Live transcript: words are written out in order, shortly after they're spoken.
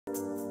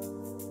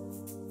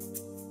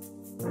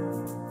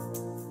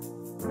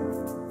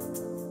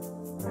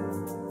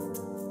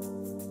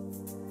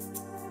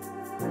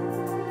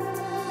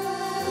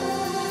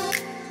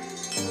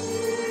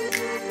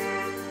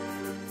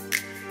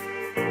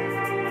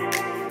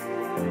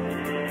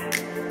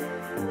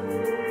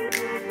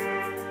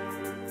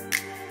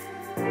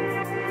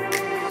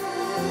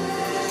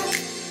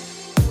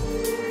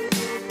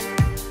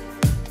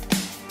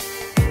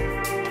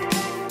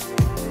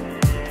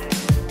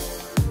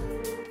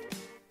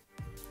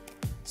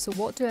So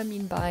what do I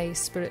mean by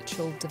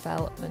spiritual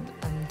development,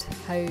 and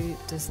how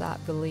does that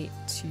relate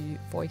to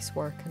voice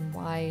work, and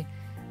why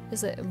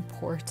is it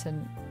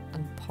important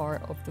and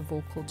part of the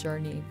vocal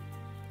journey?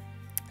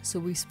 So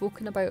we've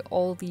spoken about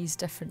all these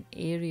different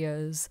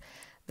areas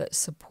that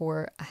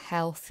support a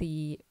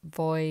healthy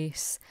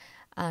voice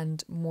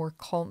and more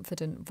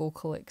confident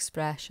vocal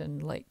expression,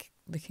 like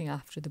looking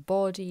after the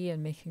body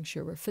and making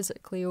sure we're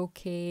physically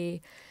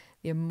okay,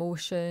 the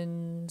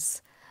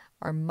emotions,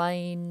 our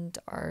mind,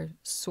 our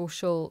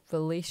social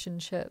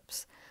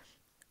relationships,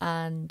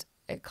 and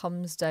it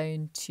comes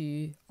down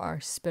to our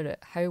spirit.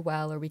 How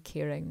well are we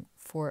caring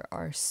for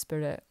our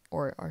spirit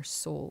or our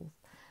soul,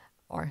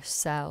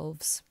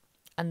 ourselves?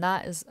 And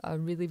that is a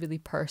really, really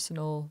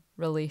personal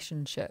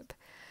relationship.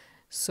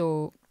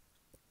 So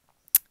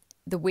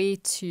the way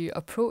to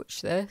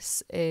approach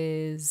this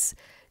is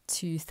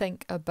to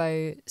think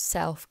about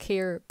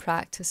self-care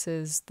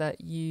practices that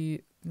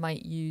you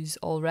might use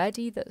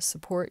already that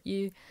support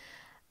you.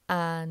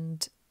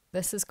 And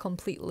this is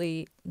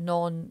completely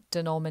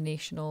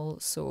non-denominational,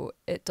 so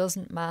it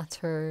doesn't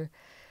matter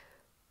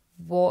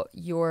what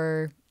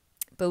your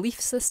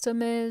belief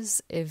system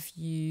is, if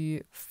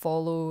you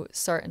follow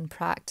certain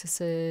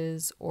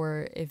practices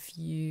or if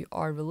you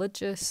are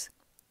religious.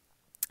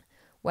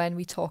 When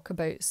we talk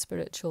about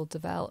spiritual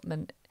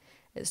development,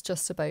 it's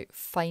just about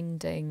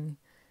finding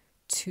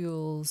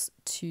tools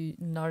to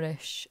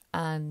nourish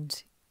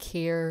and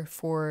care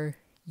for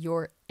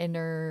your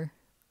inner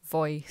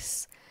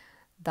voice,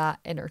 that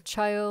inner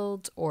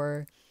child,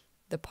 or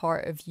the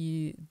part of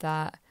you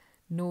that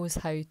knows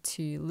how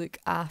to look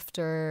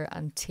after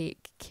and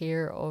take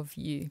care of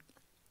you.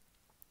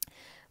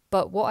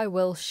 But what I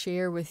will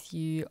share with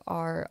you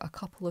are a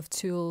couple of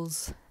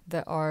tools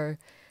that are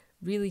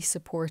really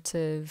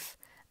supportive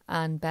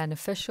and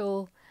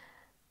beneficial,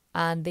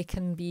 and they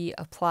can be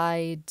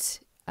applied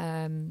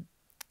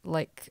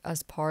like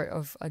as part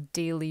of a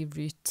daily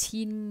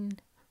routine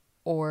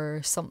or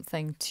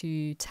something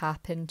to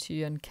tap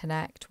into and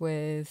connect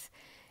with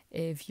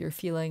if you're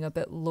feeling a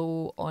bit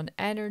low on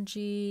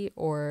energy,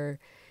 or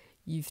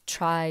you've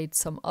tried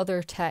some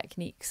other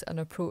techniques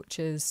and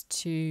approaches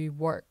to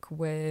work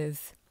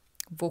with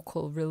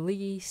vocal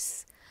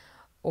release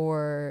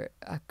or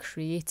a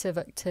creative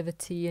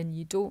activity and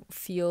you don't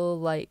feel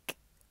like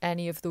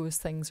any of those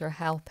things are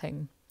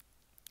helping.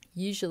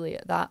 Usually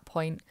at that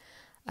point,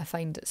 I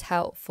find it's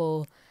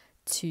helpful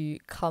to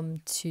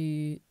come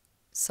to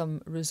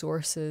some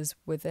resources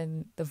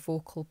within the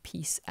vocal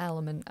piece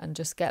element and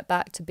just get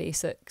back to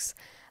basics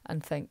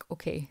and think,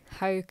 okay,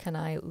 how can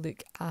I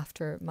look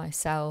after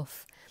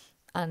myself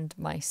and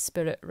my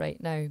spirit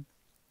right now?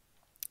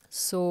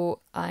 So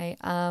I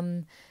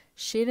am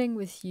sharing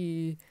with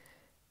you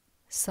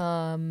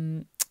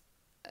some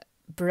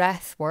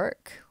breath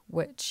work,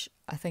 which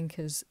I think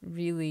is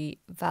really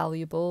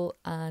valuable,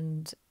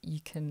 and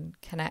you can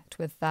connect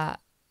with that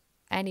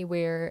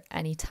anywhere,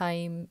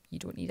 anytime. You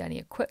don't need any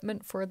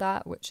equipment for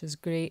that, which is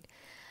great.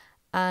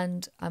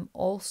 And I'm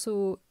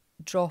also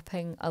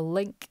dropping a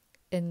link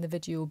in the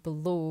video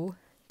below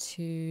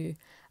to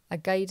a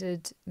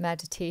guided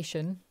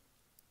meditation,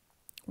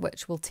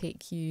 which will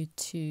take you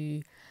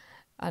to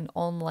an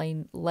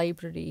online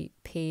library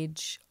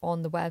page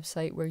on the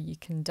website where you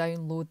can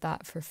download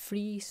that for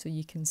free, so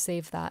you can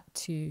save that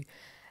to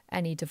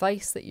any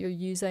device that you're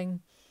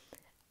using.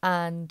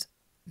 And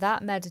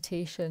that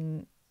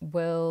meditation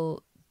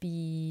will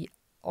be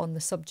on the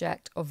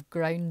subject of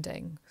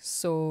grounding.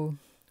 So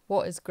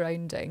what is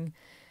grounding?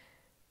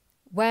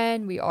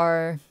 When we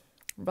are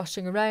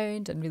rushing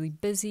around and really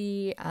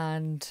busy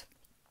and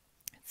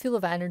full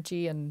of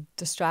energy and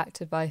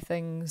distracted by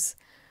things,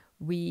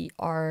 we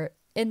are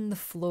in the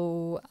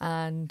flow,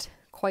 and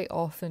quite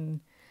often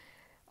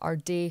our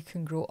day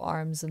can grow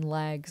arms and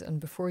legs,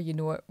 and before you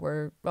know it,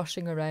 we're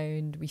rushing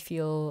around. We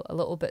feel a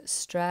little bit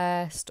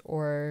stressed,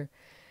 or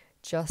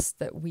just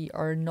that we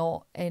are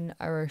not in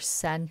our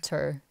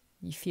center.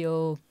 You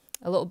feel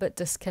a little bit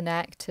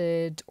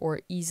disconnected or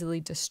easily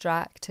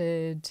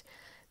distracted.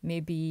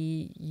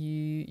 Maybe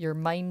your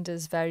mind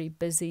is very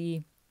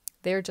busy.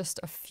 They're just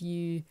a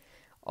few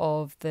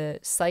of the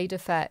side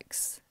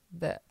effects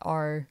that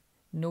are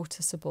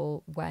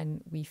noticeable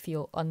when we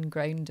feel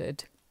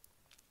ungrounded.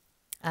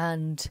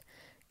 And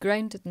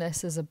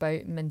groundedness is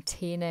about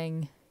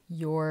maintaining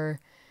your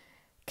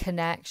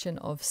connection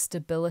of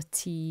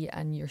stability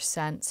and your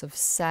sense of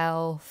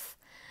self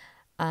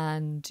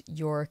and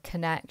your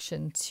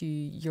connection to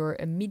your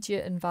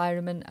immediate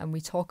environment. And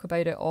we talk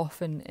about it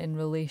often in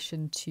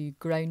relation to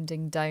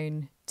grounding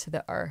down to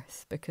the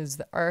earth, because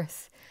the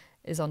earth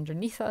is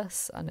underneath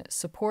us and it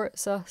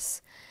supports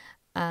us,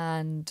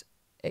 and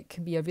it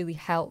can be a really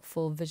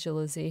helpful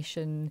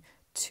visualization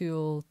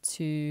tool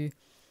to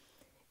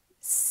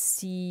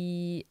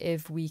see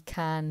if we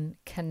can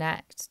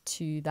connect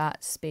to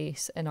that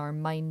space in our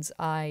mind's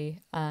eye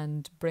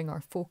and bring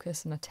our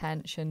focus and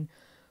attention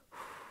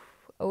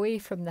away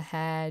from the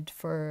head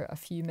for a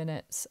few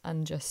minutes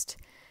and just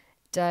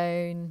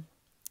down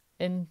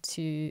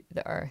into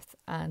the earth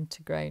and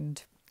to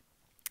ground.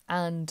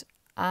 And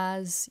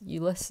as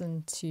you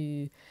listen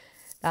to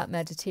that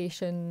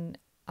meditation,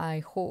 I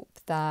hope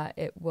that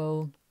it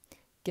will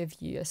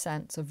give you a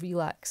sense of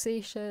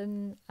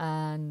relaxation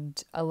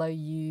and allow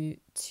you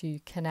to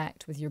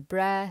connect with your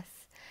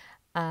breath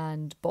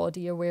and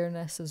body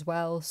awareness as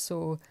well.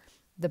 So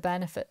the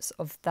benefits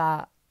of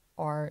that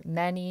are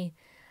many,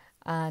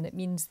 and it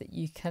means that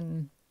you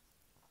can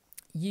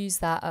use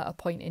that at a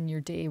point in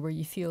your day where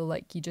you feel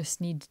like you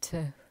just need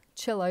to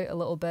chill out a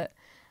little bit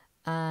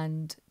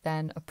and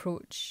then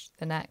approach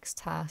the next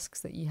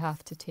tasks that you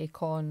have to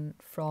take on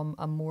from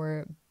a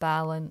more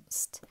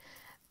balanced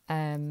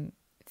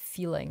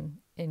feeling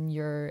in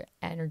your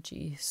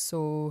energy.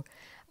 So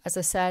as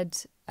I said,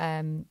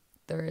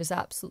 there is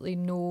absolutely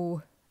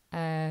no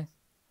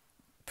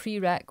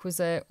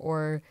prerequisite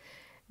or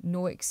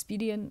no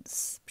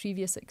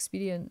previous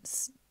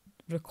experience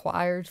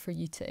required for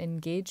you to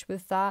engage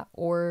with that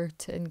or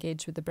to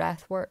engage with the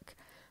breath work.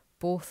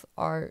 Both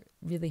are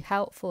really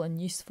helpful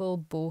and useful.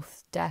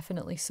 Both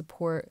definitely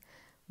support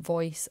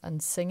voice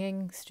and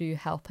singing through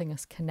helping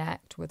us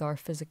connect with our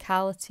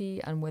physicality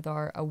and with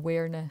our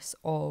awareness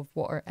of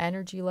what our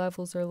energy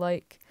levels are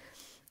like.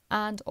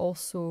 And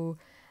also,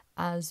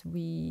 as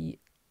we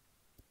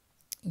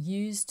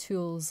use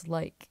tools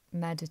like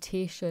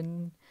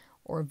meditation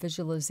or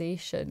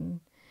visualization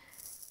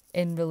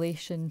in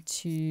relation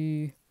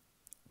to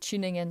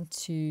tuning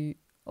into,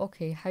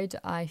 okay, how do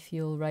I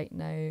feel right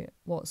now?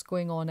 What's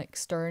going on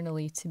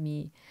externally to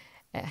me?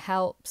 It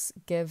helps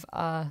give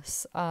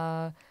us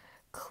a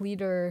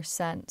clearer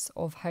sense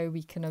of how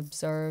we can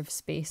observe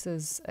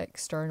spaces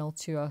external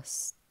to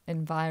us,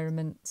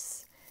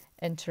 environments,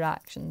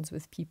 interactions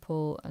with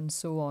people, and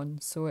so on.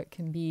 So it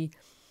can be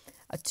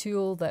a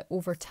tool that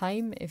over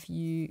time, if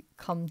you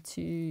come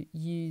to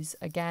use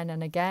again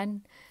and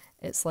again,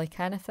 it's like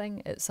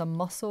anything, it's a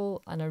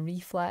muscle and a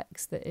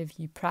reflex that if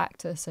you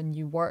practice and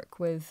you work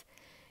with,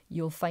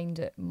 you'll find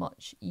it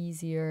much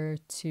easier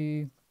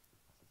to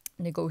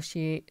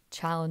negotiate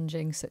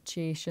challenging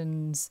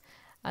situations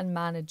and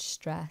manage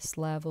stress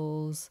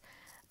levels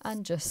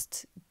and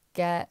just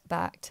get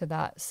back to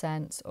that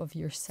sense of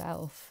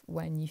yourself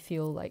when you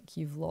feel like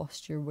you've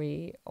lost your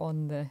way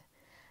on the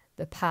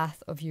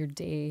path of your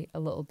day a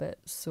little bit.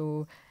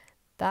 So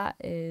that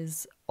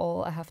is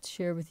all I have to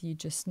share with you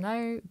just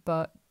now,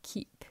 but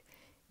keep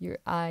your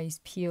eyes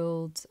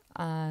peeled,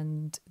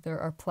 and there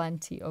are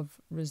plenty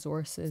of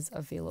resources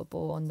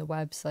available on the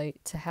website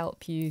to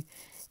help you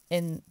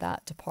in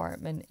that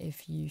department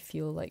if you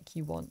feel like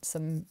you want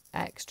some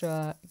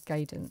extra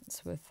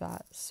guidance with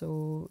that.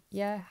 So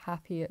yeah,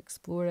 happy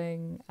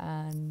exploring,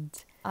 and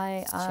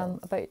I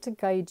am about to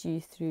guide you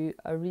through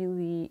a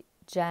really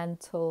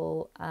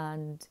gentle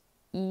and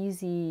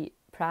easy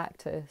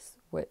practice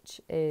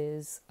which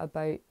is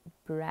about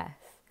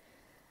breath,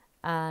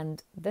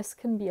 and this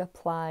can be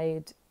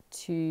applied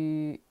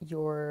to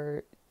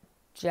your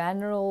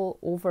general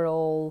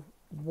overall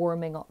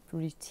warming up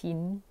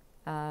routine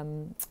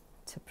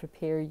to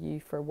prepare you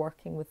for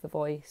working with the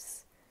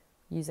voice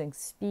using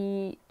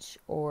speech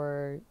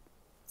or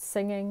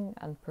singing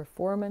and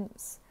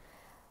performance.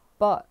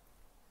 But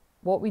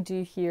what we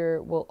do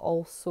here will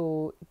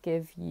also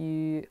give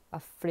you a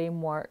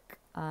framework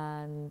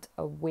and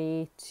a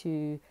way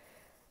to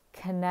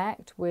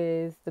connect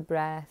with the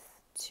breath,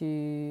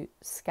 to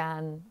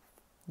scan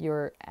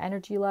your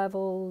energy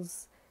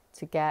levels,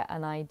 to get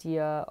an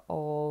idea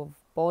of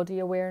body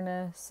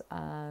awareness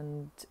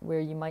and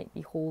where you might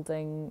be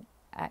holding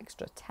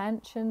extra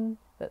tension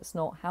that's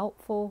not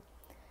helpful,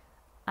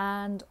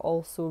 and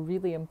also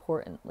really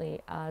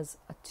importantly as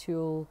a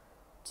tool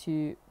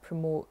to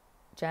promote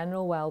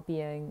general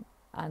well-being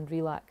and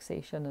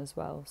relaxation as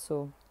well.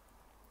 So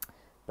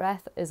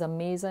breath is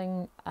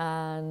amazing,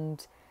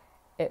 and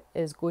it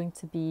is going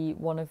to be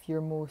one of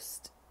your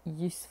most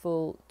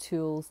useful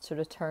tools to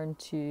return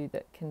to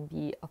that can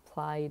be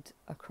applied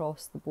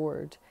across the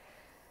board.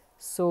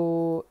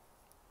 So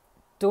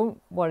don't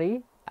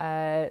worry,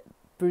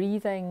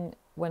 breathing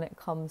when it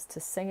comes to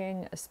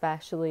singing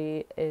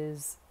especially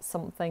is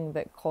something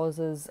that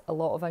causes a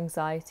lot of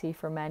anxiety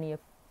for many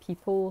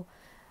people,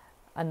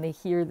 and they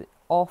hear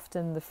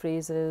often the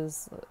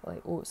phrases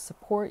like, oh,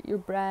 support your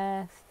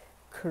breath,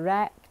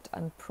 correct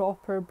and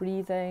proper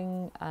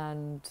breathing,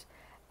 and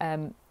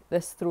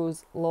this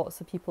throws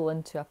lots of people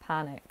into a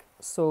panic.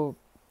 So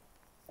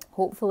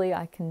hopefully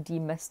I can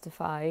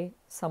demystify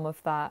some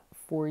of that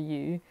for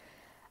you.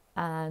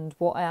 And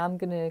what I am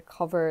going to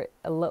cover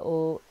a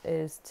little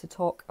is to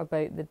talk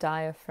about the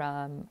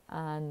diaphragm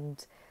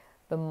and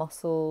the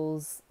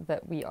muscles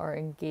that we are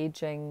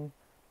engaging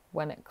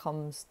when it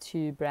comes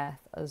to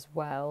breath as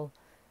well.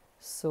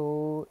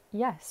 So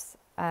yes,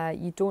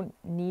 you don't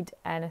need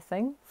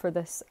anything for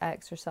this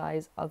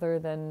exercise other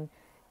than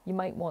you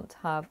might want to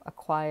have a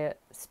quiet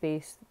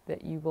space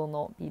that you will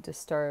not be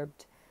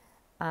disturbed.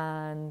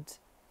 And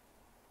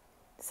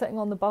sitting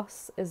on the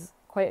bus is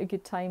quite a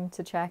good time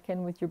to check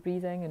in with your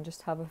breathing and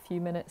just have a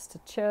few minutes to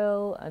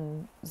chill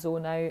and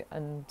zone out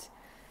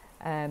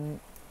and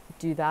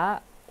do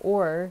that.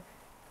 Or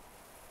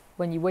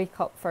when you wake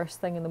up first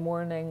thing in the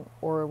morning,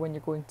 or when you're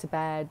going to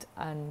bed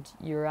and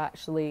you're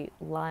actually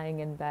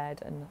lying in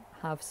bed and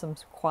have some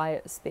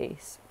quiet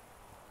space.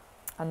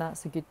 And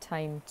that's a good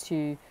time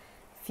to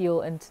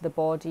feel into the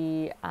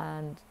body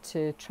and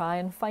to try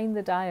and find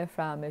the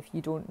diaphragm if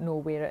you don't know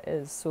where it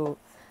is. So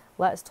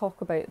let's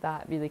talk about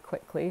that really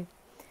quickly.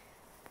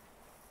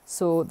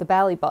 So the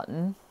belly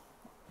button,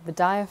 the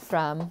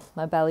diaphragm,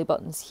 my belly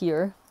button's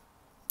here,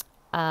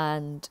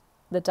 and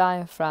the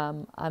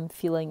diaphragm, I'm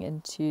feeling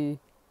into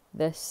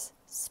this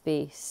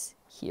space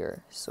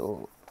here.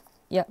 So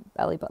yeah,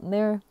 belly button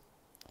there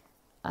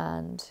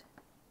and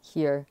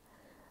here.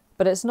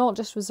 But it's not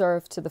just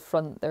reserved to the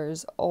front,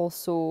 there's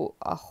also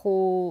a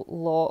whole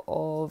lot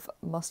of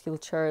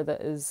musculature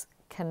that is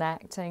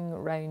connecting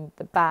around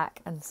the back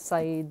and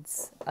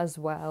sides as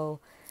well,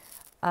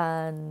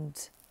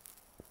 and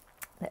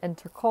the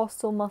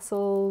intercostal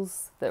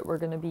muscles that we're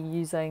going to be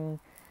using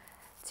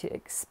to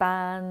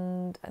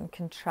expand and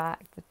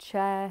contract the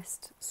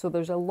chest. So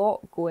there's a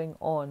lot going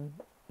on,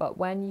 but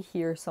when you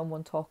hear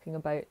someone talking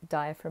about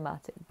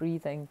diaphragmatic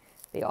breathing,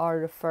 they are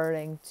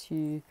referring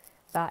to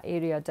that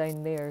area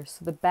down there.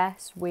 So the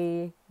best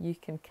way you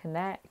can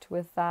connect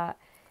with that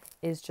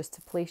is just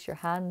to place your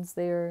hands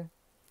there,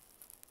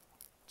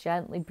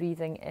 gently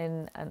breathing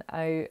in and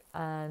out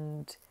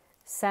and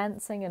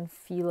sensing and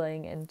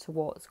feeling into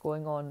what's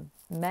going on.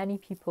 Many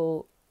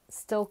people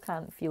still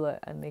can't feel it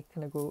and they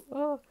kind of go,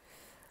 oh,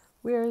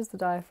 where is the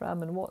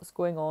diaphragm and what's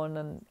going on,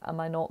 and am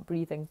I not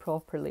breathing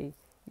properly?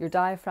 Your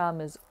diaphragm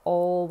is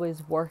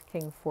always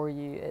working for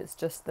you. It's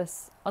just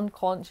this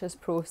unconscious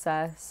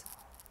process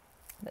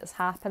that's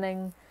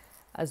happening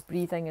as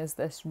breathing is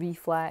this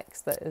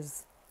reflex that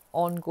is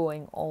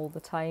ongoing all the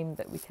time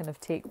that we kind of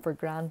take for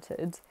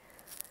granted.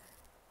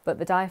 But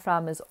the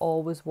diaphragm is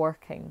always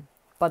working.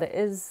 But it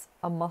is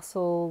a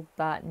muscle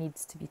that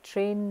needs to be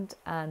trained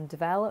and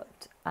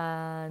developed.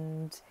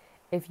 And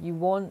if you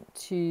want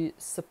to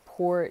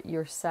support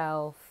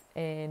yourself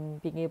in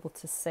being able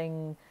to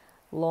sing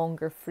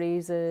longer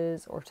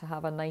phrases or to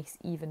have a nice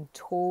even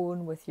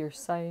tone with your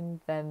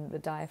sound, then the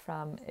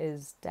diaphragm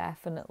is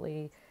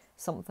definitely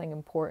something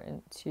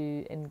important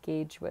to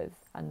engage with.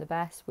 And the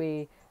best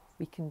way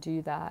we can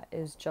do that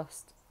is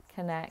just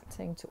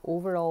connecting to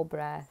overall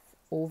breath,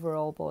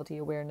 overall body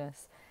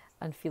awareness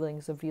and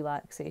feelings of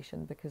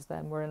relaxation, because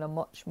then we're in a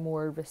much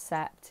more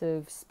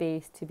receptive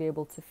space to be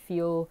able to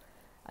feel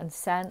and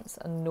sense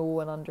and know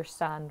and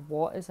understand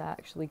what is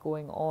actually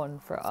going on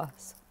for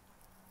us.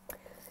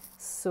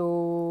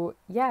 So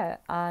yeah,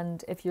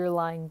 and if you're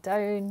lying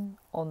down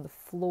on the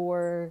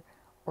floor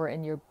or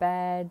in your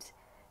bed,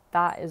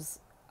 that is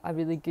a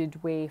really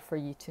good way for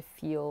you to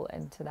feel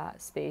into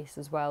that space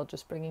as well.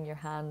 Just bringing your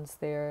hands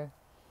there,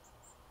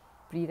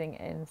 breathing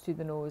in through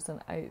the nose and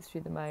out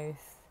through the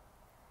mouth,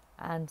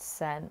 and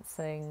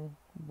sensing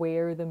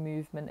where the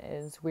movement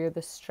is, where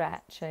the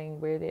stretching,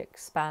 where the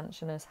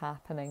expansion is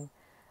happening.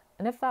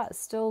 And if that's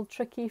still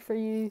tricky for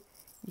you,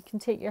 you can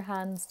take your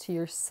hands to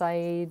your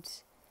side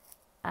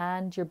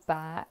and your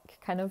back,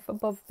 kind of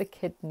above the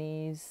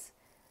kidneys,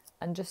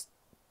 and just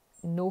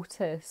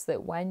notice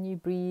that when you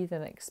breathe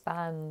and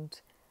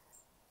expand,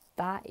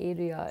 that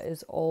area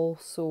is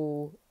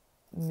also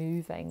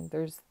moving.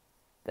 There's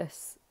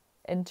this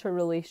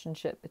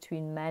interrelationship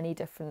between many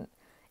different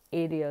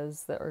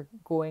areas that are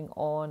going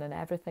on, and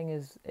everything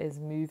is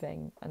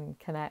moving and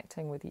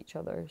connecting with each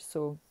other.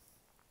 So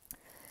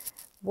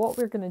what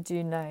we're going to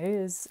do now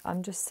is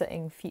I'm just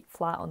sitting feet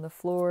flat on the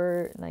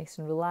floor, nice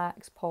and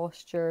relaxed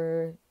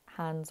posture,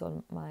 hands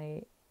on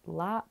my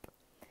lap,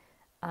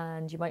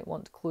 and you might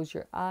want to close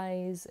your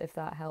eyes if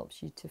that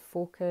helps you to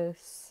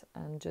focus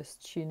and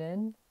just tune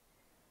in.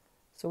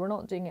 So we're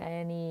not doing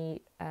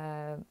any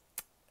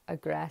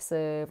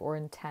aggressive or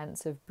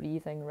intensive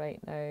breathing right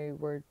now.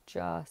 We're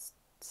just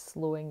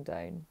slowing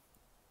down.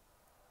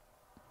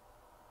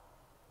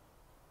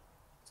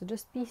 So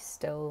just be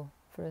still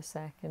for a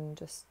second,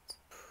 just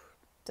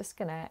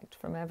disconnect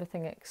from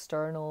everything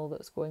external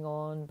that's going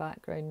on,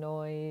 background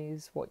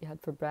noise, what you had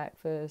for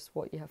breakfast,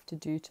 what you have to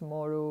do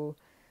tomorrow.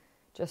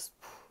 Just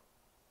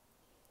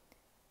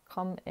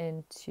come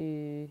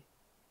into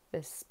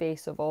this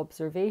space of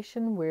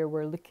observation where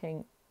we're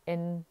looking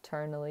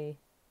internally,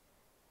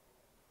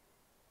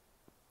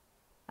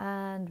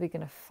 and we're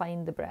going to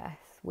find the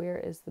breath. Where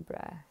is the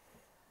breath?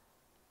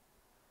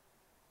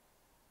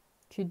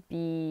 Could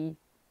be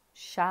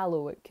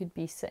shallow, it could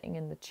be sitting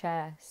in the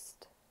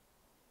chest.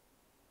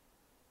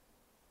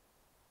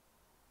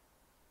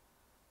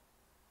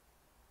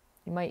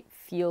 You might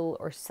feel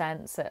or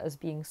sense it as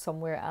being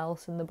somewhere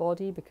else in the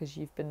body because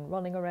you've been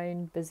running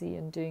around busy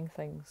and doing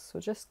things. So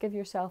just give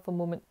yourself a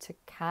moment to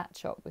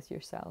catch up with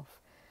yourself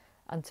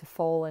and to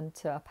fall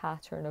into a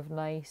pattern of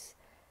nice,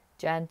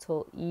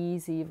 gentle,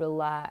 easy,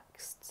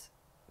 relaxed,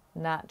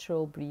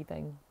 natural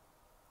breathing.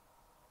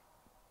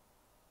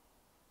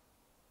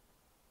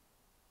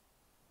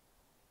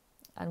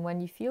 And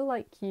when you feel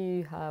like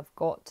you have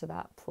got to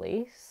that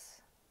place,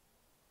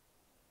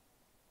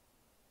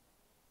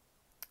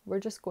 we're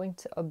just going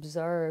to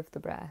observe the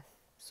breath.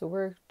 So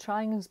we're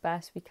trying as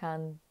best we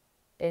can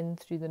in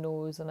through the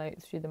nose and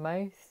out through the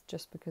mouth,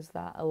 just because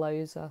that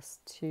allows us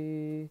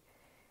to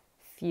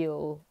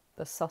feel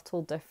the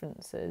subtle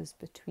differences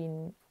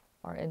between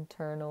our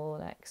internal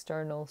and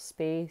external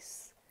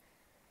space.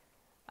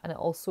 And it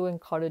also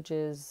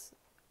encourages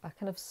a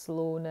kind of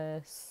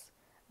slowness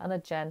and a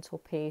gentle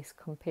pace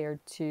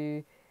compared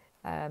to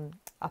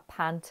a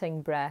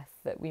panting breath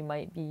that we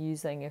might be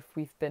using if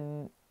we've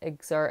been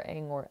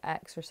exerting or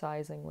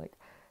exercising.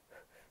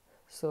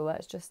 So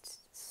let's just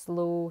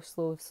slow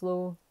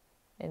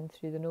in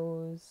through the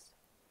nose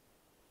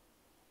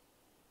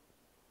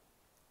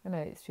and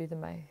out through the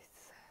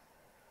mouth.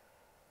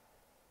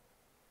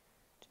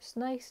 Just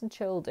nice and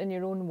chilled in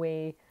your own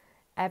way.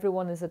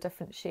 Everyone is a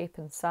different shape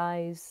and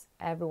size.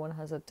 Everyone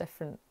has a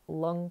different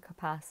lung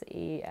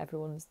capacity.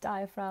 Everyone's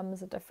diaphragm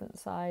is a different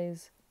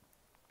size.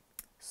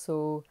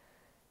 So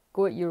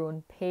go at your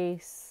own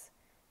pace.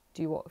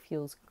 Do what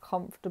feels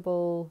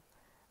comfortable.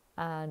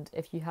 And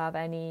if you have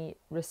any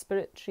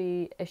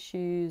respiratory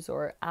issues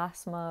or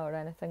asthma or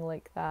anything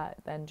like that,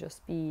 then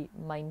just be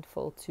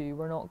mindful too.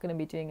 We're not going to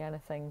be doing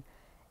anything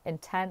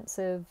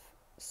intensive,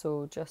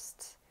 so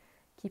just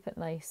keep it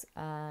nice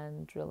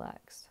and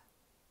relaxed.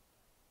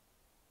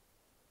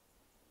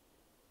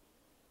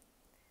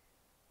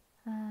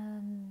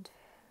 And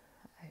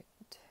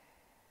out.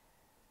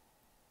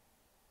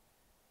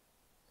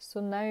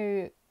 So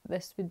now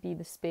this would be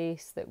the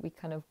space that we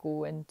kind of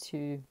go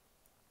into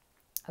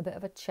a bit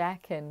of a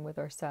check-in with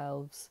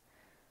ourselves.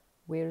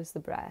 Where is the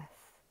breath?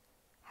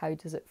 How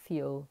does it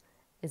feel?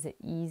 Is it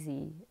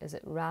easy? Is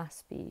it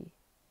raspy?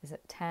 Is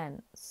it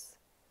tense?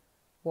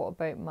 What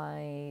about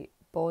my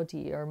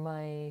body? Are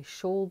my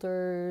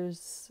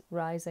shoulders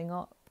rising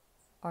up?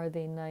 Are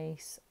they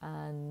nice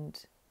and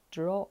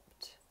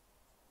dropped?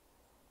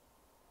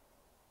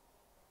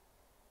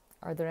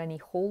 Are there any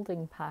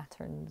holding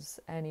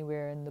patterns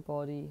anywhere in the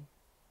body?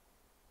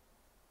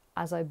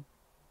 As I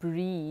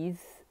breathe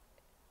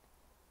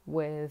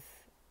with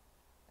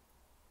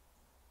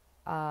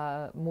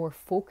more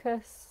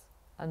focus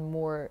and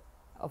more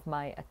of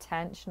my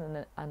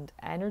attention and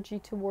energy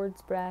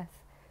towards breath,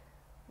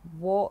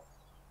 what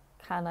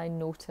can I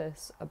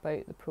notice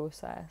about the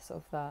process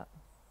of that?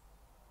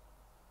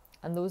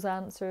 And those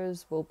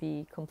answers will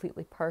be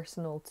completely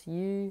personal to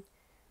you,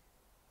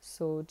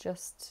 so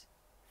just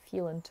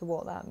feel into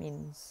what that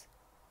means.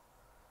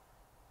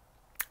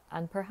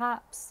 And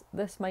perhaps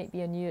this might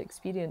be a new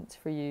experience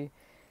for you.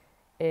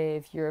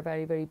 If you're a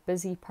very, very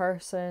busy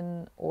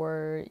person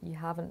or you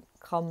haven't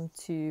come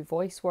to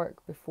voice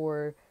work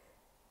before,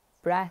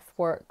 breath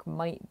work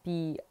might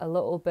be a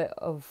little bit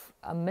of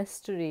a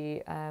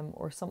mystery,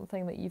 or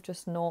something that you've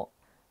just not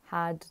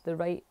had the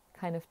right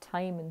kind of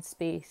time and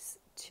space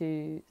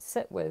to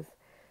sit with.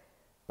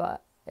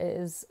 But it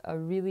is a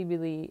really,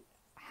 really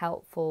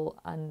helpful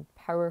and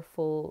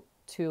powerful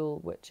tool,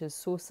 which is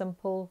so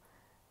simple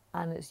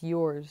and it's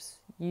yours.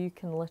 You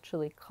can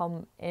literally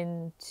come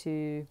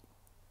into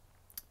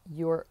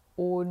your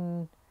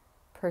own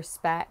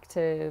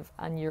perspective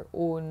and your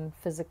own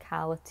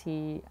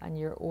physicality and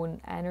your own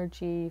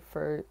energy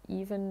for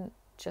even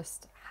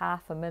just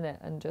half a minute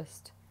and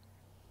just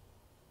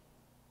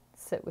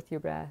sit with your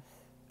breath.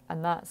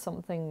 And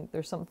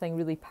there's something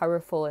really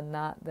powerful in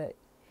that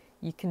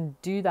you can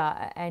do that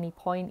at any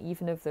point,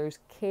 even if there's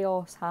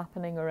chaos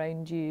happening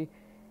around you.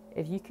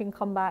 If you can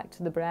come back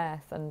to the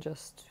breath and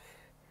just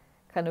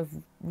kind of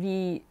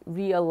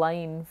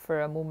realign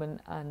for a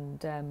moment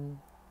and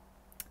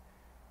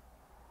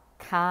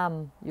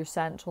calm your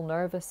central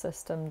nervous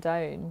system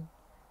down,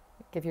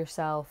 give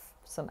yourself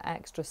some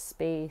extra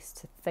space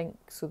to think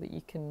so that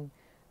you can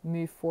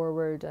move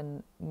forward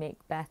and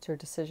make better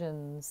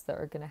decisions that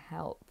are going to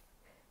help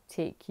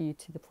take you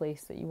to the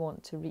place that you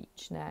want to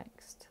reach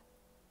next.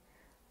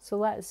 So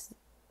let's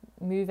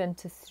move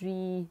into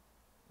 3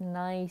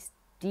 nice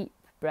deep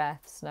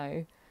breaths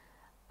now,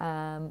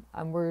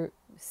 and we're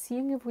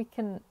seeing if we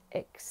can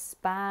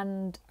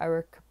expand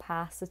our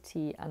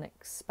capacity and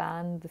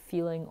expand the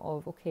feeling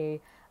of, okay,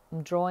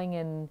 I'm drawing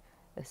in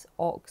this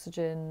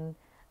oxygen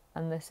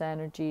and this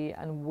energy,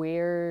 and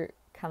where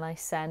can I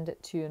send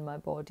it to in my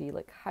body?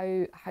 Like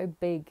how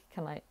big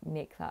can I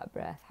make that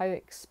breath? How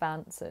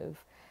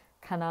expansive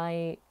can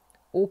I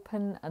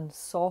open and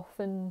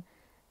soften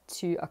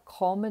to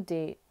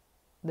accommodate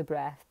the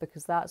breath?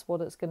 Because that's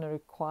what it's going to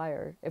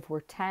require. If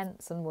we're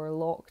tense and we're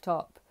locked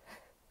up,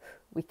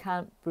 we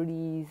can't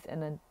breathe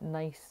in a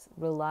nice,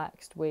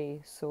 relaxed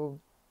way. So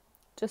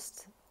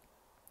just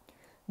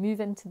move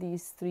into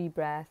these 3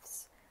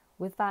 breaths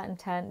with that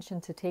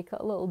intention to take it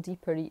a little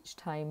deeper each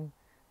time.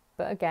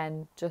 But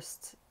again,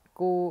 just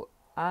go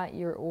at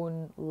your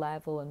own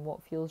level and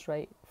what feels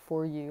right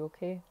for you,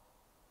 okay?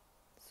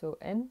 So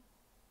in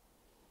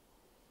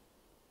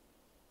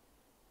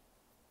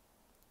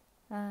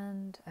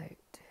and out.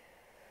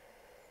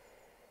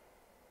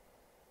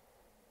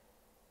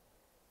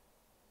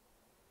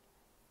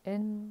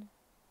 In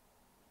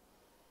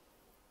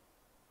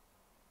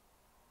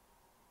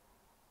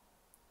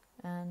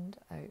and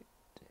out.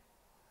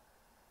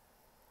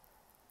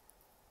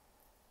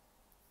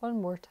 One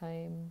more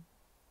time.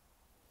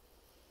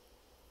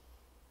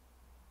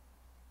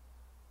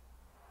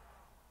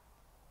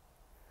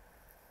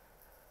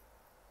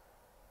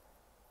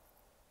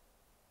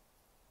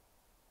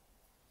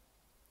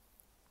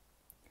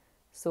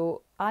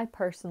 So I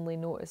personally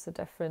notice a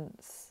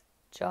difference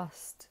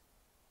just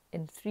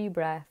in 3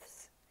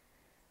 breaths,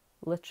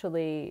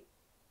 literally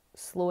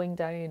slowing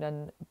down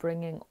and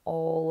bringing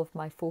all of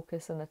my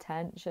focus and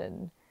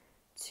attention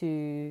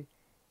to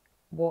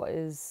what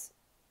is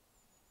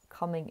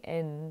coming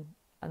in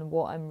and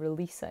what I'm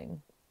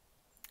releasing.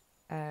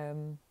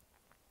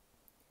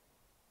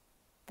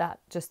 That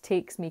just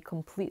takes me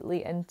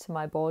completely into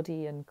my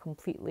body and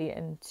completely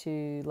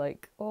into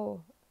like, oh,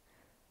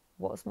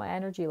 what's my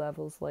energy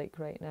levels like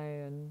right now?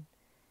 And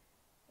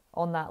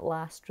on that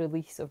last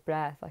release of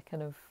breath, I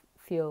kind of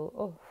feel,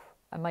 oh,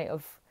 I might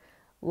have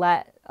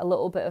let a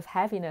little bit of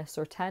heaviness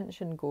or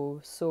tension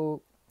go.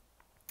 So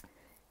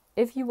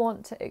if you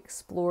want to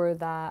explore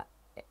that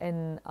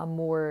in a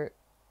more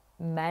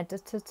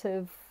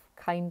meditative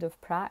kind of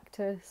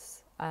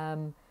practice,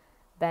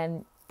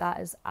 then that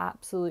is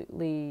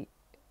absolutely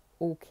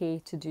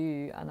okay to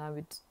do, and I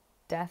would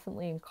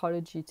definitely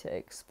encourage you to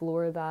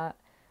explore that.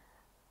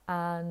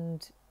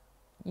 And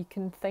you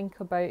can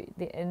think about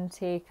the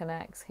intake and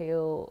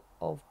exhale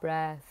of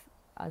breath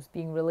as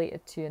being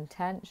related to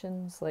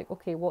intentions, like,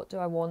 okay, what do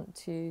I want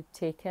to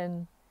take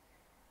in?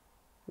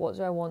 What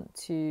do I want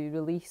to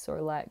release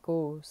or let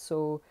go?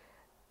 So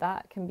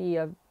that can be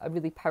a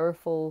really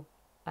powerful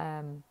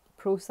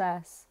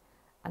process,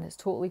 and it's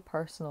totally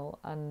personal.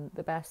 And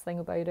the best thing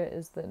about it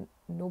is that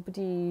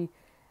nobody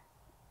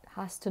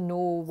has to know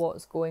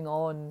what's going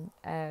on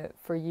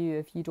for you.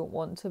 If you don't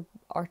want to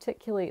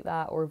articulate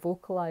that or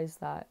vocalize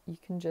that, you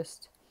can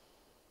just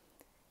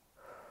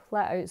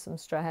let out some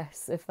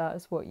stress if that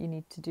is what you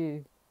need to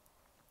do.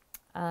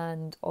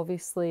 And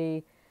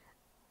obviously,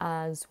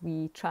 as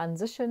we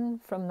transition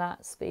from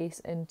that space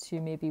into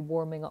maybe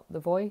warming up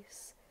the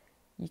voice,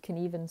 you can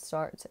even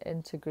start to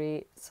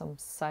integrate some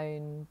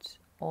sound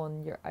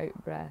on your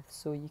out breath.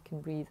 So you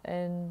can breathe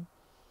in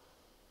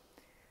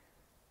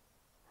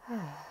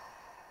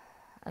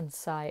and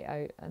sigh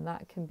out, and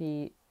that can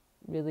be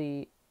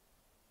really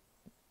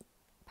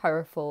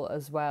powerful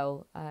as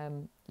well.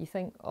 You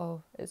think,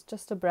 oh, it's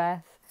just a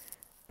breath,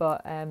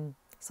 but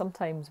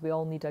sometimes we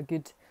all need a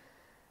good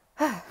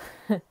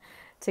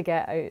to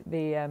get out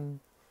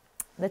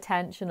the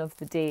tension of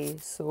the day.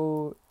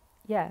 So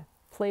yeah,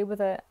 play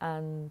with it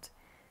and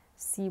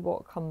see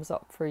what comes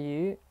up for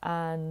you.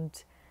 And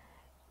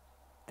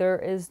there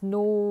is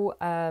no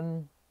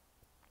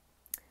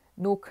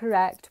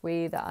correct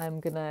way that I'm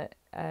gonna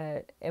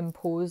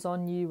impose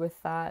on you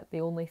with that.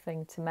 The only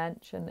thing to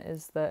mention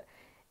is that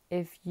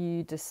if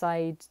you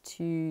decide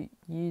to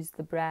use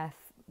the breath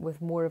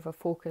with more of a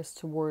focus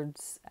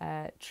towards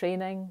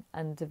training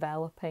and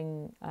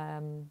developing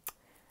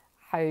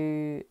how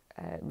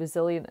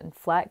resilient and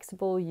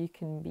flexible you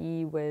can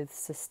be with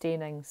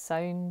sustaining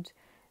sound,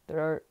 there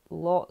are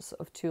lots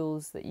of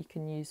tools that you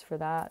can use for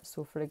that.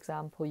 So for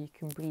example, you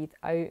can breathe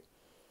out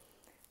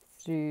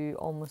through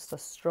almost a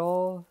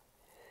straw,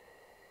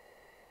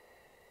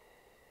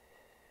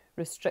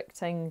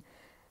 restricting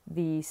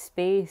the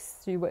space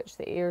through which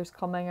the air is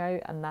coming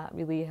out, and that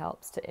really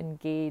helps to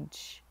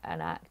engage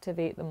and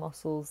activate the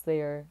muscles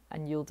there,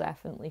 and you'll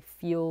definitely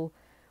feel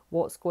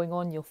what's going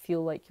on. You'll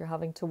feel like you're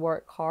having to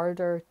work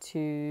harder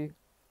to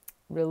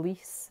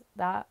release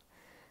that.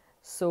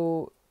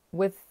 So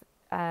with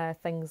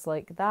things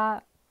like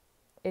that,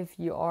 if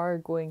you are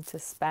going to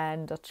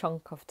spend a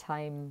chunk of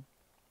time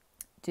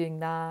doing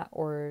that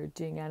or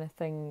doing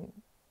anything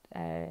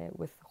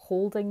with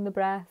holding the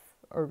breath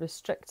or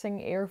restricting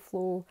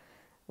airflow,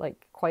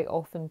 like quite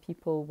often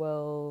people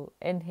will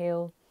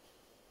inhale,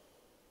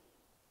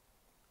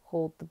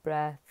 hold the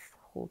breath,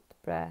 hold the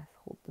breath,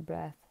 hold the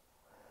breath,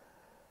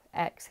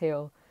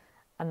 exhale,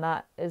 and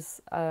that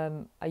is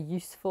a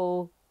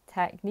useful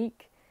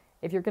technique.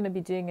 If you're going to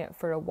be doing it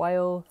for a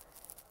while,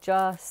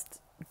 just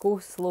go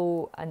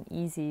slow and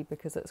easy,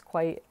 because it's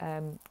quite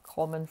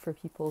common for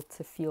people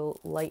to feel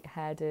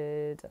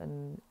lightheaded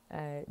and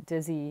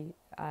dizzy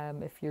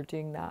if you're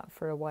doing that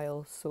for a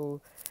while.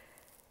 So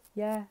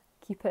yeah,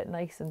 keep it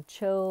nice and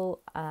chill,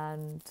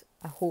 and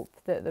I hope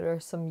that there are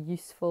some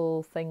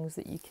useful things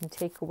that you can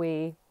take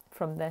away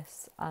from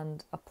this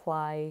and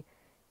apply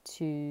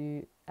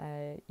to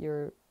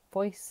your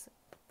voice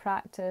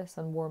practice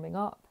and warming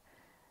up,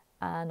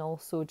 and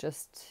also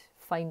just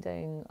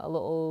finding a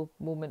little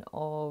moment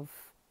of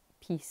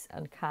peace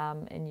and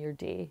calm in your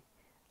day.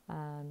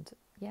 And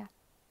yeah,